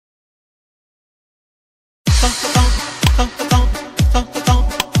हाय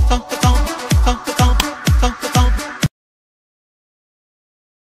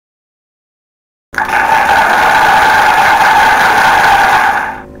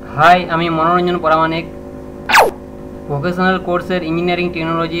आमी मनोरंजन परामानिक vocational कोर्सेर engineering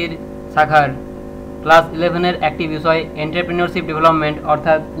टेक्नोलॉजीर शाखार क्लास 11 একটি বিষয় এন্টারপ্রেনিউরশিপ ডেভেলপমেন্ট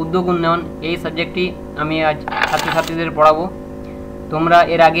অর্থাৎ উদ্যোগ উন্নয়ন এই সাবজেক্টটি আমি আজ ছাত্রছাত্রীদের পড়াবো। তোমরা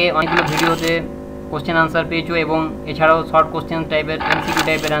এর আগে অনেকগুলো ভিডিওতে কোশ্চেন আনসার পেয়েছো এবং এছাড়াও শর্ট কোশ্চেন টাইপের এমসিকিউ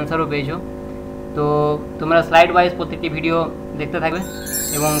টাইপের আনসারও পেয়েছো। তো তোমরা স্লাইড ওয়াইজ প্রত্যেকটি ভিডিও দেখতে থাকবে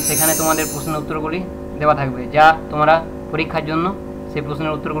এবং সেখানে তোমাদের প্রশ্নের উত্তরগুলি দেওয়া থাকবে, যা তোমরা পরীক্ষার জন্য সেই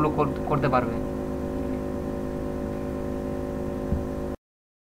প্রশ্নের উত্তরগুলো করতে পারবে।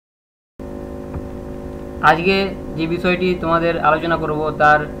 আজকে যে বিষয়টি তোমাদের আলোচনা করব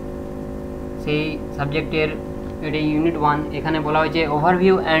তার সেই সাবজেক্টের এটি ইউনিট 1। এখানে বলা হয়েছে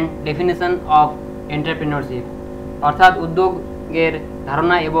overview and definition of entrepreneurship, অর্থাৎ উদ্যোগের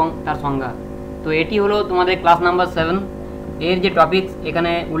ধারণা এবং তার সংজ্ঞা। তো এটি হলো তোমাদের ক্লাস নাম্বার 7। এর যে টপিকস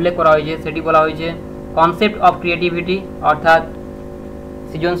এখানে উল্লেখ করা হয়েছে সেটি বলা হয়েছে কনসেপ্ট অফ ক্রিয়েটিভিটি, অর্থাৎ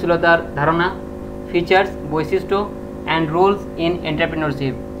সৃজনশীলতার ধারণা, ফিচার্স বৈশিষ্ট্য অ্যান্ড রোলস ইন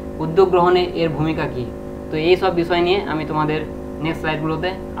এন্টারপ্রেনিউরশিপ, উদ্যোগ গ্রহণে এর ভূমিকা কী। তো এই সব বিষয় নিয়ে আমি তোমাদের নেক্সট স্লাইডগুলোতে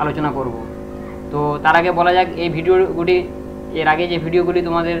আলোচনা করব। তো তার আগে বলা যাক এই ভিডিওগুলি, এর আগে যে ভিডিওগুলি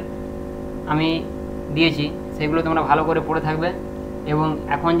তোমাদের আমি দিয়েছি সেগুলো তোমরা ভালো করে পড়ে থাকবে এবং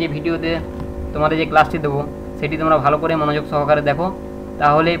এখন যে ভিডিওতে তোমাদের যে ক্লাসটি দেবো সেটি তোমরা ভালো করে মনোযোগ সহকারে দেখো,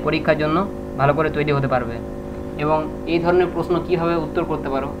 তাহলে পরীক্ষার জন্য ভালো করে তৈরি হতে পারবে এবং এই ধরনের প্রশ্ন কীভাবে উত্তর করতে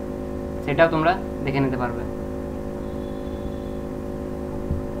পারো সেটাও তোমরা দেখে নিতে পারবে।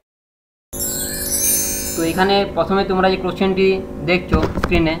 তো এখানে প্রথমে তোমরা যে কোশ্চেনটি দেখছো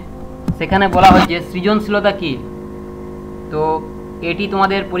স্ক্রিনে, সেখানে বলা হয়েছে সৃজনশীলতা কী। তো এটি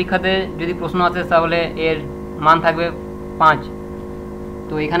তোমাদের পরীক্ষাতে যদি প্রশ্ন আসে তাহলে এর মান থাকবে 5।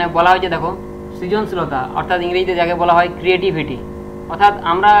 তো এখানে বলা হয়েছে দেখো সৃজনশীলতা অর্থাৎ ইংরেজিতে যাকে বলা হয় ক্রিয়েটিভিটি, অর্থাৎ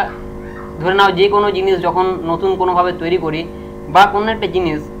আমরা ধরে নাও যে কোনো জিনিস যখন নতুন কোনোভাবে তৈরি করি বা কোনো একটা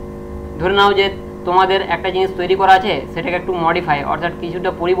জিনিস ধরে নাও যে তোমাদের একটা জিনিস তৈরি করা আছে, সেটাকে একটু মডিফাই অর্থাৎ কিছুটা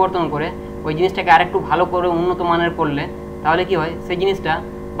পরিবর্তন করে ওই জিনিসটাকে আরেকটু ভালো করে উন্নত মানের করলে তাহলে কি হয়, সেই জিনিসটা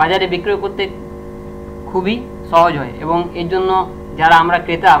বাজারে বিক্রয় করতে খুবই সহজ হয় এবং এর জন্য যারা আমরা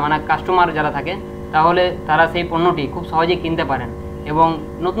ক্রেতা মানে কাস্টমার যারা থাকে তাহলে তারা সেই পণ্যটি খুব সহজেই কিনতে পারেন এবং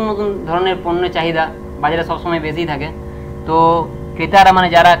নতুন নতুন ধরনের পণ্যের চাহিদা বাজারে সবসময় বেশি থাকে। তো ক্রেতারা মানে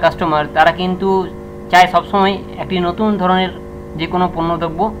যারা কাস্টমার তারা কিন্তু চায় সবসময় একটি নতুন ধরনের যে কোনো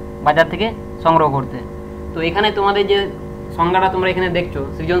পণ্যদ্রব্য বাজার থেকে সংগ্রহ করতে। তো এখানে তোমাদের যে সংজ্ঞাটা তোমরা এখানে দেখছো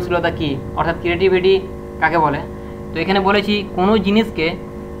সৃজনশীলতা কী অর্থাৎ ক্রিয়েটিভিটি কাকে বলে, তো এখানে বলেছি কোনো জিনিসকে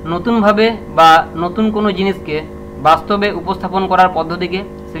নতুনভাবে বা নতুন কোনো জিনিসকে বাস্তবে উপস্থাপন করার পদ্ধতিকে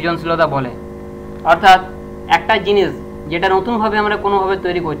সৃজনশীলতা বলে। অর্থাৎ একটা জিনিস যেটা নতুনভাবে আমরা কোনোভাবে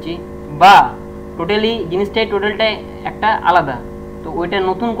তৈরি করছি বা টোটালটাই একটা আলাদা, তো ওইটা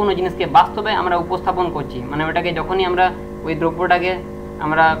নতুন কোনো জিনিসকে বাস্তবে আমরা উপস্থাপন করছি, মানে ওটাকে যখনই আমরা ওই দ্রব্যটাকে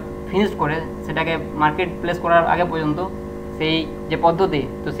আমরা ফিনিশ করে সেটাকে মার্কেট প্লেস করার আগে পর্যন্ত সেই যে পদ্ধতি,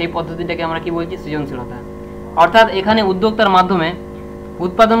 তো সেই পদ্ধতিটাকে আমরা কি বলছি সৃজনশীলতা। অর্থাৎ এখানে উদ্যোক্তার মাধ্যমে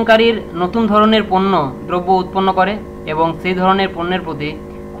উৎপাদনকারীর নতুন ধরনের পণ্য দ্রব্য উৎপন্ন করে এবং সেই ধরনের পণ্যের প্রতি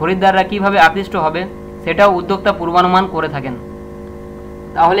খরিদ্দাররা কীভাবে আকৃষ্ট হবে সেটাও উদ্যোক্তা পূর্বানুমান করে থাকেন।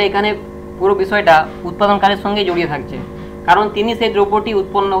 তাহলে এখানে পুরো বিষয়টা উৎপাদনকারীর সঙ্গে জড়িয়ে থাকছে, কারণ তিনি সেই দ্রব্যটি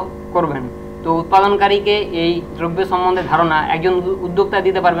উৎপন্ন করবেন। তো উৎপাদনকারীকে এই দ্রব্য সম্বন্ধে ধারণা একজন উদ্যোক্তা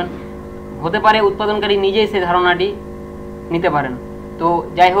দিতে পারবেন, হতে পারে উৎপাদনকারী নিজেই সেই ধারণাটি নিতে পারেন। তো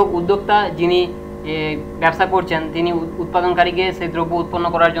যাই হোক, উদ্যোক্তা যিনি ব্যবসা করছেন তিনি উৎপাদনকারীকে সেই দ্রব্য উৎপন্ন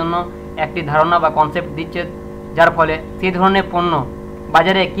করার জন্য একটি ধারণা বা কনসেপ্ট দিচ্ছে, যার ফলে সেই ধরনের পণ্য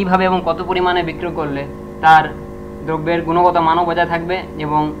বাজারে কিভাবে এবং কত পরিমাণে বিক্রি করলে তার দ্রব্যের গুণগত মানও বজায় থাকবে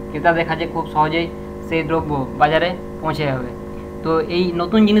এবং ক্রেতাদের কাছে খুব সহজেই সেই দ্রব্য বাজারে পৌঁছে যাবে। তো এই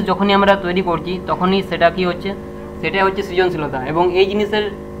নতুন জিনিস যখনই আমরা তৈরি করছি তখনই সেটা কি হচ্ছে, সেটাই হচ্ছে সৃজনশীলতা। এবং এই জিনিসের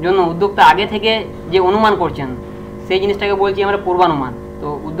জন্য উদ্যোক্তা আগে থেকে যে অনুমান করছেন সেই জিনিসটাকে বলছি আমরা পূর্বানুমান। তো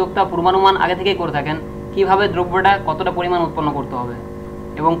উদ্যোক্তা পূর্বানুমান আগে থেকেই করে থাকেন কীভাবে দ্রব্যটা কতটা পরিমাণ উৎপন্ন করতে হবে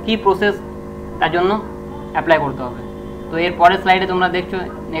এবং কি প্রসেস তার জন্য অ্যাপ্লাই করতে হবে। তো এর পরের স্লাইডে তোমরা দেখছো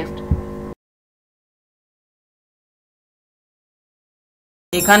নেক্সট,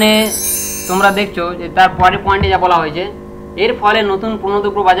 এখানে তোমরা দেখছো যে তার পরের পয়েন্টে যা বলা হয়েছে, এর ফলে নতুন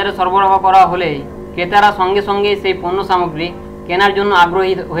পণ্যদ্রব্য বাজারে সরবরাহ করা হলে ক্রেতারা সঙ্গে সঙ্গে সেই পণ্য সামগ্রী কেনার জন্য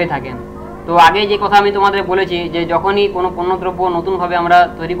আগ্রহী হয়ে থাকেন। তো আগে যে কথা আমি তোমাদের বলেছি যে যখনই কোনো পণ্যদ্রব্য নতুনভাবে আমরা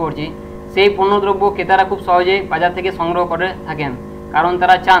তৈরি করছি সেই পণ্যদ্রব্য ক্রেতারা খুব সহজেই বাজার থেকে সংগ্রহ করে থাকেন, কারণ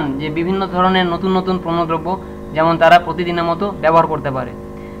তারা চান যে বিভিন্ন ধরনের নতুন নতুন পণ্যদ্রব্য যেমন তারা প্রতিদিনের মতো ব্যবহার করতে পারে।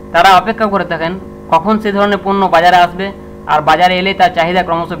 তারা অপেক্ষা করে থাকেন কখন সে ধরনের পণ্য বাজারে আসবে, আর বাজারে এলে তার চাহিদা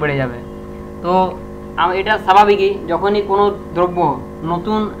ক্রমশ বেড়ে যাবে। তো এটা স্বাভাবিকই, যখনই কোনো দ্রব্য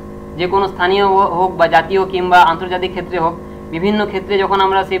নতুন, যে কোনো স্থানীয় হোক বা জাতীয় কিংবা আন্তর্জাতিক ক্ষেত্রে হোক, বিভিন্ন ক্ষেত্রে যখন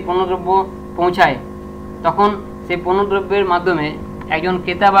আমরা সেই পণ্যদ্রব্য পৌঁছাই, তখন সেই পণ্যদ্রব্যের মাধ্যমে একজন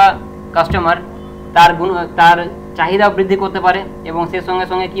ক্রেতা বা কাস্টমার তার চাহিদা বৃদ্ধি করতে পারে, এবং সে সঙ্গে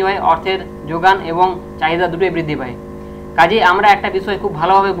সঙ্গে কী হয়, অর্থের যোগান এবং চাহিদা দুটোই বৃদ্ধি পায়। কাজেই আমরা একটা বিষয় খুব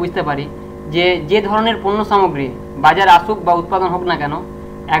ভালোভাবে বুঝতে পারি যে ধরনের পণ্য সামগ্রী বাজারে আসুক বা উৎপাদন হোক না কেন,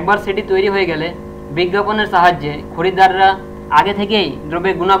 একবার সেটি তৈরি হয়ে গেলে বিজ্ঞাপনের সাহায্যে খরিদ্দাররা আগে থেকেই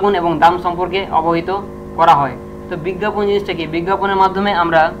দ্রব্যের গুণাগুণ এবং দাম সম্পর্কে অবহিত করা হয়। তো বিজ্ঞাপন জিনিসটা কি? বিজ্ঞাপনের মাধ্যমে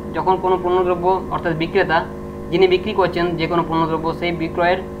আমরা যখন কোনো পণ্যদ্রব্য, অর্থাৎ বিক্রেতা যিনি বিক্রি করছেন যে কোনো পণ্যদ্রব্য, সেই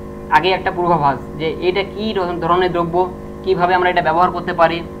বিক্রয়ের আগে একটা পূর্বাভাস যে এটা কী ধরনের দ্রব্য, কীভাবে আমরা এটা ব্যবহার করতে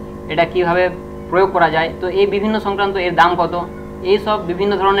পারি, এটা কীভাবে প্রয়োগ করা যায়, তো এই বিভিন্ন সংক্রান্ত, এর দাম কত, এই সব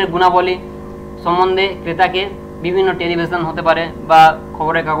বিভিন্ন ধরনের গুণাবলী সম্বন্ধে ক্রেতাকে বিভিন্ন টেলিভিশন হতে পারে বা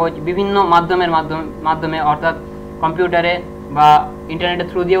খবরের কাগজ, বিভিন্ন মাধ্যমে অর্থাৎ কম্পিউটারে বা ইন্টারনেটের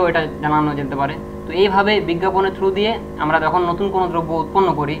থ্রু দিয়েও এটা জানানো যেতে পারে। তো এইভাবে বিজ্ঞাপনের থ্রু দিয়ে আমরা যখন নতুন কোনো দ্রব্য উৎপন্ন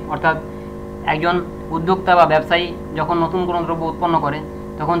করি, অর্থাৎ একজন উদ্যোক্তা বা ব্যবসায়ী যখন নতুন কোনো দ্রব্য উৎপন্ন করে,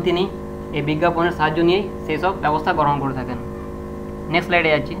 তখন তিনি এই বিজ্ঞাপনের সাহায্য নিয়েই সেই সব ব্যবস্থা গ্রহণ করে থাকেন। নেক্সট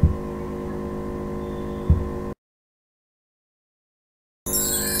স্লাইডে যাচ্ছি।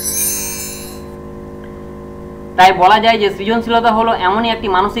 তাই বলা যায় যে সৃজনশীলতা হলো এমনই একটি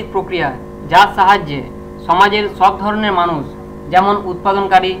মানসিক প্রক্রিয়া যার সাহায্যে সমাজের সব ধরনের মানুষ, যেমন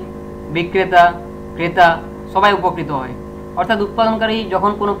উৎপাদনকারী, বিক্রেতা, ক্রেতা, সবাই উপকৃত হয়। অর্থাৎ উৎপাদনকারী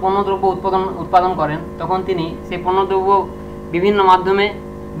যখন কোনো পণ্যদ্রব্য উৎপাদন করেন, তখন তিনি সেই পণ্যদ্রব্য বিভিন্ন মাধ্যমে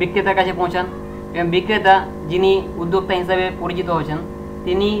বিক্রেতার কাছে পৌঁছান, এবং বিক্রেতা যিনি উদ্যোক্তা হিসাবে পরিচিত হয়েছেন,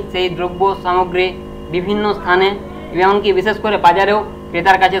 তিনি সেই দ্রব্য সামগ্রী বিভিন্ন স্থানে, এমনকি বিশেষ করে বাজারেও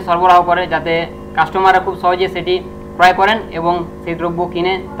ক্রেতার কাছে সরবরাহ করে, যাতে কাস্টমাররা খুব সহজে সেটি ক্রয় করেন এবং সেই দ্রব্য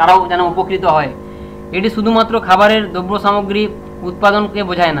কিনে তারাও যেন উপকৃত হয়। এটি শুধুমাত্র খাবারের দ্রব্য সামগ্রী উৎপাদনকে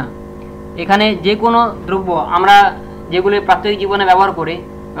বোঝায় না। এখানে যে কোনো দ্রব্য আমরা যেগুলি প্রাত্যহিক জীবনে ব্যবহার করি,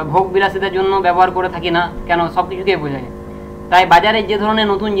 ভোগ বিলাসিতার জন্য ব্যবহার করে থাকি না কেন, সব কিছুকেই বোঝায়। তাই বাজারে যে ধরনের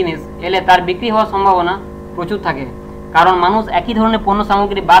নতুন জিনিস এলে তার বিক্রি হওয়ার সম্ভাবনা প্রচুর থাকে, কারণ মানুষ একই ধরনের পণ্য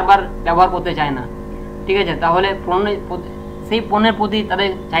সামগ্রী বারবার ব্যবহার করতে চায় না। ঠিক আছে, তাহলে সেই পণ্যের প্রতি তাদের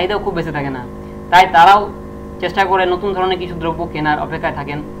চাহিদাও খুব বেশি থাকে না, তাই তারাও চেষ্টা করে নতুন ধরনের কিছু দ্রব্য কেনার অপেক্ষায়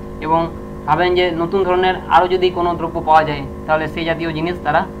থাকেন এবং ভাবেন যে নতুন ধরনের আরও যদি কোনো দ্রব্য পাওয়া যায় তাহলে সেই জাতীয় জিনিস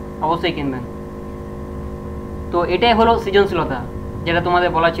তারা অবশ্যই কিনবেন। তো এটাই হলো সৃজনশীলতা, যেটা তোমাদের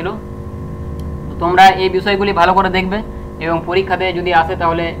বলা ছিল। তোমরা এই বিষয়গুলি ভালো করে দেখবে এবং পরীক্ষাতে যদি আসে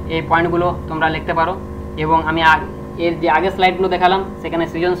তাহলে এই পয়েন্টগুলো তোমরা লিখতে পারো, এবং আমি এর যে আগের স্লাইডগুলো দেখালাম সেখানে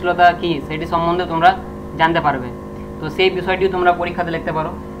সৃজনশীলতা কী সেটি সম্বন্ধে তোমরা জানতে পারবে। তো সেই বিষয়টিও তোমরা পরীক্ষাতে লিখতে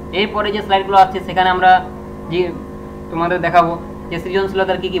পারো। এরপরে যে স্লাইডগুলো আসছে সেখানে আমরা যে তোমাদের দেখাবো যে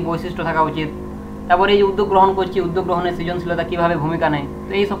সৃজনশীলতার কী কী বৈশিষ্ট্য থাকা উচিত, তারপরে এই যে উদ্যোগ গ্রহণ করছি, উদ্যোগ গ্রহণের সৃজনশীলতা কীভাবে ভূমিকা নেয়,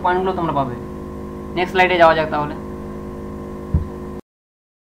 তো এই সব পয়েন্টগুলো তোমরা পাবে। নেক্সট স্লাইডে যাওয়া যাক তাহলে।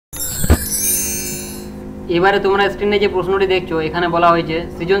 এবারে তোমরা স্ক্রিনে যে প্রশ্নটি দেখছো, এখানে বলা হয়েছে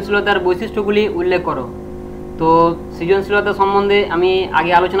সৃজনশীলতার বৈশিষ্ট্যগুলি উল্লেখ করো। তো সৃজনশীলতা সম্বন্ধে আমি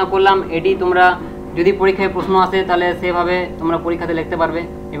আগে আলোচনা করলাম, এটি তোমরা যদি পরীক্ষায় প্রশ্ন আসে তাহলে সেভাবে তোমরা পরীক্ষাতে লিখতে পারবে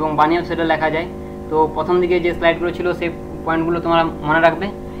এবং বানিয়েও সেটা লেখা যায়। তো প্রথম দিকে যে স্লাইডগুলো ছিল সেই পয়েন্টগুলো তোমরা মনে রাখবে,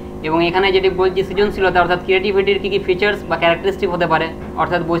 এবং এখানে যেটি বলছি সৃজনশীলতা অর্থাৎ ক্রিয়েটিভিটির কী কী ফিচার্স বা ক্যারেক্টারিস্টিক হতে পারে,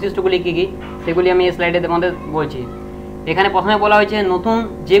 অর্থাৎ বৈশিষ্ট্যগুলি কী কী, সেগুলি আমি এই স্লাইডে তোমাদের বলছি। এখানে প্রথমে বলা হয়েছে নতুন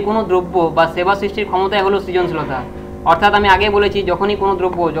যে কোনো দ্রব্য বা সেবা সৃষ্টির ক্ষমতাই হলো সৃজনশীলতা। অর্থাৎ আমি আগে বলেছি যখনই কোনো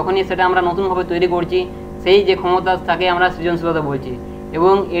দ্রব্য, যখনই সেটা আমরা নতুনভাবে তৈরি করছি, সেই যে ক্ষমতা তাকে আমরা সৃজনশীলতা বলছি,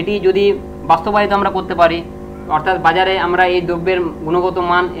 এবং এটি যদি বাস্তবায়িত আমরা করতে পারি, অর্থাৎ বাজারে আমরা এই দ্রব্যের গুণগত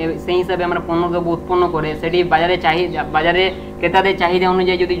মান সেই হিসাবে আমরা পণ্যদ্রব্য উৎপন্ন করে সেটি বাজারে ক্রেতাদের চাহিদা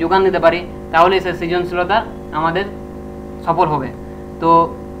অনুযায়ী যদি যোগান দিতে পারি, তাহলে সে সৃজনশীলতা আমাদের সফল হবে। তো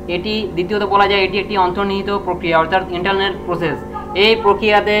এটি দ্বিতীয়ত বলা যায় এটি একটি অন্তর্নিহিত প্রক্রিয়া, অর্থাৎ ইন্টারনাল প্রসেস। এই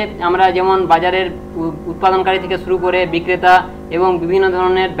প্রক্রিয়াতে আমরা যেমন বাজারের উৎপাদনকারী থেকে শুরু করে বিক্রেতা এবং বিভিন্ন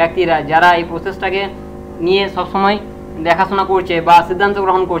ধরনের ব্যক্তিরা যারা এই প্রসেসটাকে নিয়ে সবসময় দেখাশোনা করছে বা সিদ্ধান্ত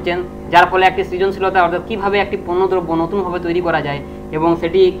গ্রহণ করছেন, যার ফলে একটি সৃজনশীলতা অর্থাৎ কীভাবে একটি পণ্যদ্রব্য নতুনভাবে তৈরি করা যায় এবং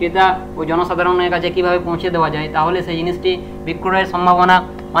সেটি ক্রেতা ও জনসাধারণের কাছে কীভাবে পৌঁছে দেওয়া যায়, তাহলে সেই জিনিসটি বিক্রয়ের সম্ভাবনা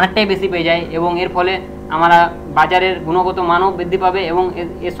অনেকটাই বেশি পেয়ে যায়, এবং এর ফলে আমরা বাজারের গুণগত মানও বৃদ্ধি পাবে, এবং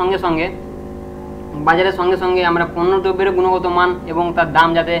এর সঙ্গে সঙ্গে বাজারের সঙ্গে সঙ্গে আমরা পণ্যদ্রব্যের গুণগত মান এবং তার দাম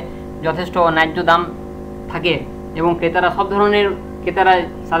যাতে যথেষ্ট ন্যায্য দাম থাকে, এবং ক্রেতারা সব ধরনের ক্রেতারা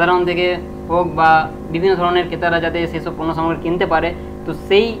সাধারণ থেকে হোক বা বিভিন্ন ধরনের ক্রেতারা যাতে সেসব পণ্য সামগ্রী কিনতে পারে, তো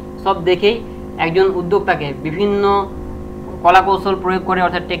সেই সব দেখেই একজন উদ্যোক্তাকে বিভিন্ন কলা কৌশল প্রয়োগ করে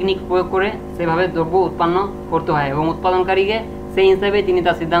অর্থাৎ টেকনিক প্রয়োগ করে সেভাবে দ্রব্য উৎপন্ন করতে হয় এবং উৎপাদনকারীকে সেই হিসাবে তিনি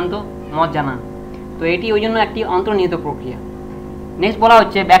তার সিদ্ধান্ত মত জানান। তো এটি ওই জন্য একটি অন্তর্নিহিত প্রক্রিয়া। নেক্সট বলা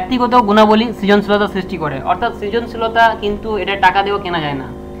হচ্ছে ব্যক্তিগত গুণাবলী সৃজনশীলতা সৃষ্টি করে, অর্থাৎ সৃজনশীলতা কিন্তু এটা টাকা দিয়েও কেনা যায় না,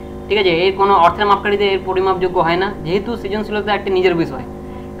 ঠিক আছে, এর কোনো অর্থের মাপকাঠিতে এর পরিমাপযোগ্য হয় না, যেহেতু সৃজনশীলতা একটি নিজের বিষয়।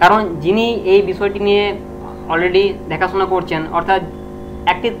 কারণ যিনি এই বিষয়টি নিয়ে অলরেডি দেখাশোনা করছেন, অর্থাৎ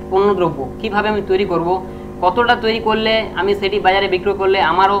একটি পণ্যদ্রব্য কীভাবে আমি তৈরি করব, কতটা তৈরি করলে আমি সেটি বাজারে বিক্রয় করলে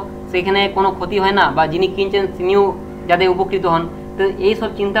আমারও সেখানে কোনো ক্ষতি হয় না বা যিনি কিনছেন তিনিও যাতে উপকৃত হন। তো এইসব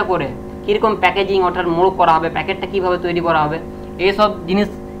চিন্তা করে কীরকম প্যাকেজিং অর্থাৎ মোড়ক করা হবে, প্যাকেটটা কীভাবে তৈরি করা হবে, এইসব জিনিস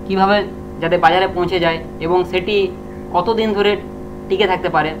কিভাবে যাতে বাজারে পৌঁছে যায় এবং সেটি কতদিন ধরে টিকে থাকতে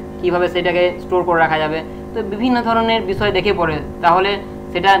পারে, কিভাবে সেটাকে স্টোর করে রাখা যাবে, তো বিভিন্ন ধরনের বিষয় দেখে পড়ে তাহলে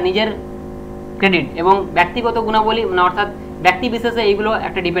সেটা নিজের ক্রেডিট এবং ব্যক্তিগত গুণাবলী মানে অর্থাৎ ব্যক্তি বিশেষে এইগুলো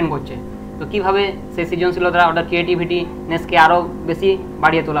একটা ডিপেন্ড করছে। তো কীভাবে সেই সৃজনশীলতা অর্থাৎ ক্রিয়েটিভিটিনেসকে আরও বেশি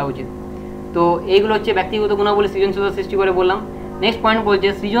বাড়িয়ে তোলা উচিত। তো এইগুলো হচ্ছে ব্যক্তিগত গুণাবলী সৃজনশীলতা সৃষ্টি করে বললাম। নেক্সট পয়েন্ট বলছে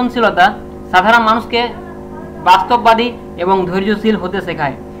সৃজনশীলতা সাধারণ মানুষকে বাস্তববাদী এবং ধৈর্যশীল হতে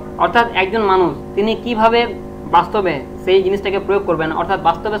শেখায়, অর্থাৎ একজন মানুষ তিনি কিভাবে বাস্তবে সেই জিনিসটাকে প্রয়োগ করবেন, অর্থাৎ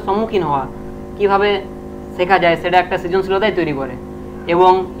বাস্তবে সম্মুখীন হওয়া কিভাবে শেখা যায় সেটা একটা সৃজনশীলতাই তৈরি করে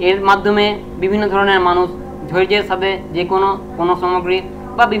এবং এর মাধ্যমে বিভিন্ন ধরনের মানুষ ধৈর্যের সাথে যে কোনো সামগ্রী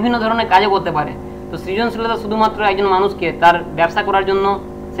বা বিভিন্ন ধরনের কাজে করতে পারে। তো সৃজনশীলতা শুধুমাত্র একজন মানুষকে তার ব্যবসা করার জন্য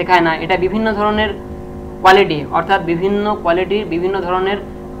শেখায় না, এটা বিভিন্ন ধরনের কোয়ালিটি অর্থাৎ বিভিন্ন কোয়ালিটির বিভিন্ন ধরনের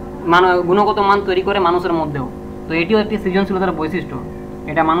গুণগত মান তৈরি করে মানুষের মধ্যেও। তো এটিও একটি সৃজনশীলতার বৈশিষ্ট্য,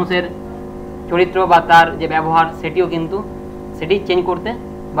 এটা মানুষের চরিত্র বা তার যে ব্যবহার সেটিও কিন্তু সেটি চেঞ্জ করতে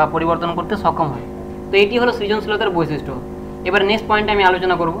বা পরিবর্তন করতে সক্ষম হয়। তো এটি হলো সৃজনশীলতার বৈশিষ্ট্য। এবার নেক্সট পয়েন্টে আমি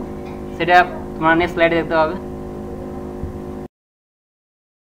আলোচনা করব, সেটা তোমরা নেক্সট স্লাইডে দেখতে পাবে।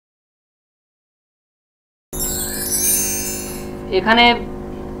 এখানে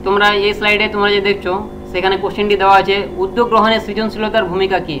তোমরা এই স্লাইডে তোমরা যে দেখছো সেখানে কোশ্চেনটি দেওয়া আছে উদ্যোগ গ্রহণে সৃজনশীলতার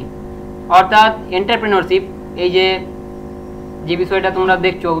ভূমিকা কী, অর্থাৎ এন্টারপ্রেনারশিপ এই যে বিষয়টা তোমরা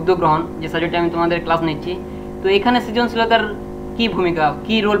দেখছো উদ্যোগ গ্রহণ যে সাবজেক্টে আমি তোমাদের ক্লাস নিচ্ছি, তো এখানে সৃজনশীলতার কী ভূমিকা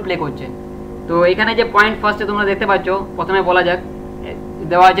কী রোল প্লে করছে। তো এখানে যে পয়েন্ট ফার্স্টে তোমরা দেখতে পাচ্ছ, প্রথমে বলা যাক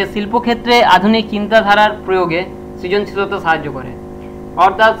দেওয়া আছে শিল্পক্ষেত্রে আধুনিক চিন্তাধারার প্রয়োগে সৃজনশীলতা সাহায্য করে,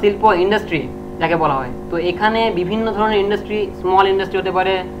 অর্থাৎ শিল্প ইন্ডাস্ট্রি যাকে বলা হয়। তো এখানে বিভিন্ন ধরনের ইন্ডাস্ট্রি, স্মল ইন্ডাস্ট্রি হতে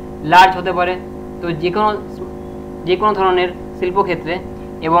পারে, লার্জ হতে পারে, তো যে কোনো ধরনের শিল্পক্ষেত্রে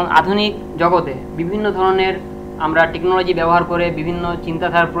এবং আধুনিক জগতে বিভিন্ন ধরনের আমরা টেকনোলজি ব্যবহার করে বিভিন্ন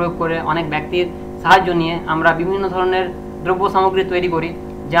চিন্তাধারা প্রয়োগ করে অনেক ব্যক্তির সাহায্য নিয়ে আমরা বিভিন্ন ধরনের দ্রব্য সামগ্রী তৈরি করি,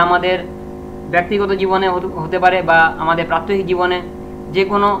 যা আমাদের ব্যক্তিগত জীবনে হতে পারে বা আমাদের প্রাত্যহিক জীবনে যে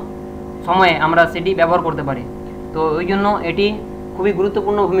কোনো সময়ে আমরা সেটি ব্যবহার করতে পারি। তো ওই জন্য এটি খুবই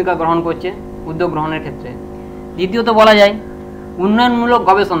গুরুত্বপূর্ণ ভূমিকা গ্রহণ করছে উদ্যোগ গ্রহণের ক্ষেত্রে। দ্বিতীয়ত বলা যায় উন্নয়নমূলক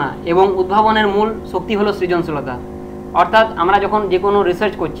গবেষণা এবং উদ্ভাবনের মূল শক্তি হলো সৃজনশীলতা, অর্থাৎ আমরা যখন যে কোনো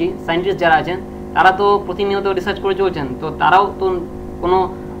রিসার্চ করছি, সায়েন্টিস্ট যারা আছেন তারা তো প্রতিনিয়ত রিসার্চ করে চলছেন, তো তারাও তো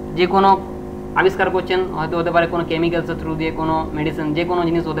যে কোনো আবিষ্কার করছেন, হয়তো হতে পারে কোনো কেমিক্যালসের থ্রু দিয়ে কোনো মেডিসিন যে কোনো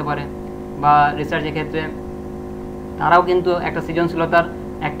জিনিস হতে পারে বা রিসার্চের ক্ষেত্রে তারাও কিন্তু একটা সৃজনশীলতার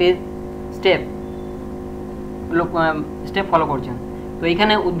একটি স্টেপ ফলো করছেন। তো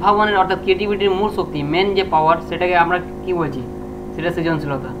এখানে উদ্ভাবনের অর্থাৎ ক্রিয়েটিভিটির মূল শক্তি মেন যে পাওয়ার সেটাকে আমরা কি বলছি, সেটা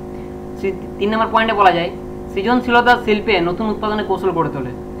সৃজনশীলতা। 3 নম্বর পয়েন্টে বলা যায় সৃজনশীলতা শিল্পে নতুন উৎপাদনের কৌশল গড়ে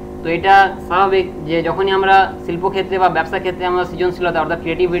তোলে। তো এটা স্বাভাবিক যে যখনই আমরা শিল্পক্ষেত্রে বা ব্যবসা ক্ষেত্রে আমরা সৃজনশীলতা অর্থাৎ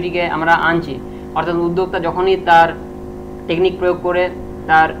ক্রিয়েটিভিটিকে আমরা আনছি, অর্থাৎ উদ্যোক্তা যখনই তার টেকনিক প্রয়োগ করে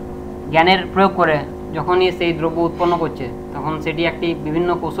তার জ্ঞানের প্রয়োগ করে যখনই সেই দ্রব্য উৎপন্ন করছে তখন সেটি একটি বিভিন্ন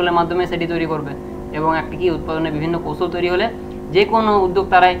কৌশলের মাধ্যমে সেটি তৈরি করবে এবং একটি কি উৎপাদনের বিভিন্ন কৌশল তৈরি হলে যে কোনো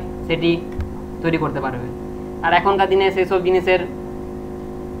উদ্যোক্তারাই সেটি তৈরি করতে পারবে। আর এখনকার দিনে সেই সব জিনিসের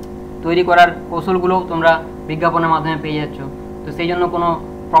তৈরি করার কৌশলগুলো তোমরা বিজ্ঞাপনের মাধ্যমে পেয়ে যাচ্ছ, তো সেই জন্য কোনো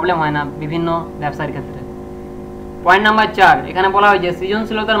প্রবলেম হয় না বিভিন্ন ব্যবসার ক্ষেত্রে। পয়েন্ট নাম্বার 4 এখানে বলা হয় যে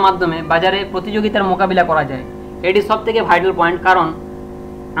সৃজনশীলতার মাধ্যমে বাজারে প্রতিযোগিতার মোকাবিলা করা যায়। এটি সবথেকে ভাইটাল পয়েন্ট, কারণ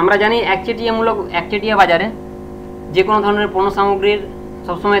আমরা জানি একচেটিয়া বাজারে যে কোনো ধরনের পণ্য সামগ্রীর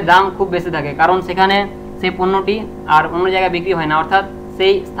সবসময় দাম খুব বেশি থাকে, কারণ সেখানে সেই পণ্যটি আর অন্য জায়গায় বিক্রি হয় না, অর্থাৎ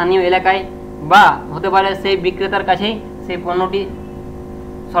সেই স্থানীয় এলাকায় বা হতে পারে সেই বিক্রেতার কাছেই সেই পণ্যটি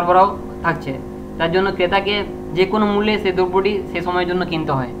সরবরাহ থাকছে। তার জন্য ক্রেতাকে যে কোনো মূল্যে সেই দ্রব্যটি সেই সময়ের জন্য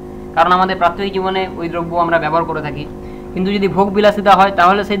কিনতে হয়, কারণ আমাদের প্রাত্যহিক জীবনে ওই দ্রব্য আমরা ব্যবহার করে থাকি। কিন্তু যদি ভোগ বিলাসিতা হয়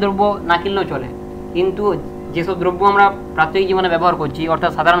তাহলে সেই দ্রব্য না কিনলেও চলে, কিন্তু যেসব দ্রব্য আমরা প্রাত্যহিক জীবনে ব্যবহার করছি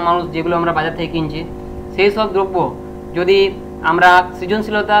অর্থাৎ সাধারণ মানুষ যেগুলো আমরা বাজার থেকে কিনছি, সেই সব দ্রব্য যদি আমরা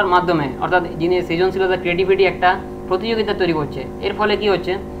সৃজনশীলতার মাধ্যমে অর্থাৎ যিনি সৃজনশীলতা ক্রিয়েটিভিটি একটা প্রতিযোগিতা তৈরি করছে, এর ফলে কি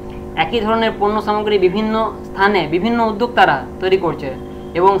হচ্ছে একই ধরনের পণ্য সামগ্রী বিভিন্ন স্থানে বিভিন্ন উদ্যোক্তারা তৈরি করছে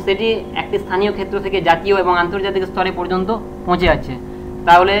এবং সেটি একটি স্থানীয় ক্ষেত্র থেকে জাতীয় এবং আন্তর্জাতিক স্তরে পর্যন্ত পৌঁছে যাচ্ছে,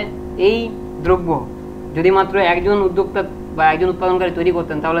 তাহলে এই দ্রব্য যদি মাত্র একজন উদ্যোক্তা বা একজন উৎপাদনকারী তৈরি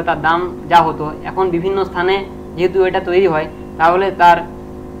করতেন তাহলে তার দাম যা হতো, এখন বিভিন্ন স্থানে যেহেতু এটা তৈরি হয় তাহলে তার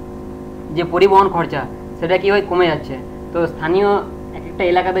যে পরিবহন খরচা সেটা কী হয়, কমে যাচ্ছে। তো স্থানীয় এক একটা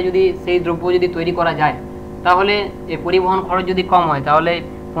এলাকাতে যদি সেই দ্রব্য যদি তৈরি করা যায় তাহলে এই পরিবহন খরচ যদি কম হয় তাহলে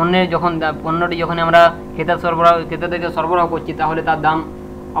পণ্যটি যখন আমরা ক্রেতাদেরকে সরবরাহ করছি তাহলে তার দাম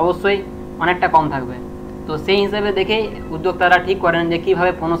অবশ্যই অনেকটা কম থাকবে। তো সেই হিসাবে দেখেই উদ্যোক্তারা ঠিক করেন যে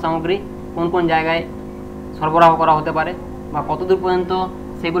কীভাবে পণ্য সামগ্রী কোন কোন জায়গায় সরবরাহ করা হতে পারে বা কতদূর পর্যন্ত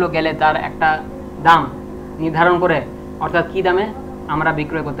সেগুলো গেলে তার একটা দাম নির্ধারণ করে, অর্থাৎ কী দামে আমরা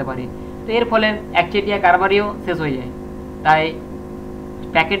বিক্রয় করতে পারি। তো এর ফলে একচেটিয়া কারবারিও শেষ হয়ে যায়। তাই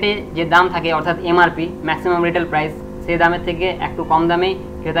প্যাকেটে যে দাম থাকে অর্থাৎ এমআরপি ম্যাক্সিমাম রিটেল প্রাইস, সেই দামের থেকে একটু কম দামেই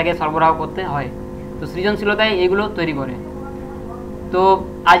ক্রেতাকে সরবরাহ করতে হয়। তো সৃজনশীলতায় এইগুলো তৈরি করে। তো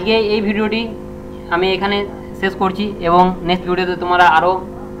আজকে এই ভিডিওটি আমি এখানে শেষ করছি এবং নেক্সট ভিডিওতে তোমরা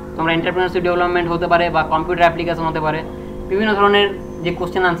এন্টারপ্রেনারশিপ ডেভেলপমেন্ট হতে পারে বা কম্পিউটার অ্যাপ্লিকেশন হতে পারে, বিভিন্ন ধরনের যে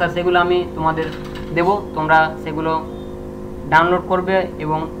কোশ্চেন আনসার সেগুলো আমি তোমাদের দেব, তোমরা সেগুলো ডাউনলোড করবে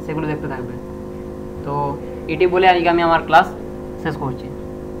এবং সেগুলো দেখতে থাকবে। তো এটি বলে আজকে আমি আমার ক্লাস শেষ করছি।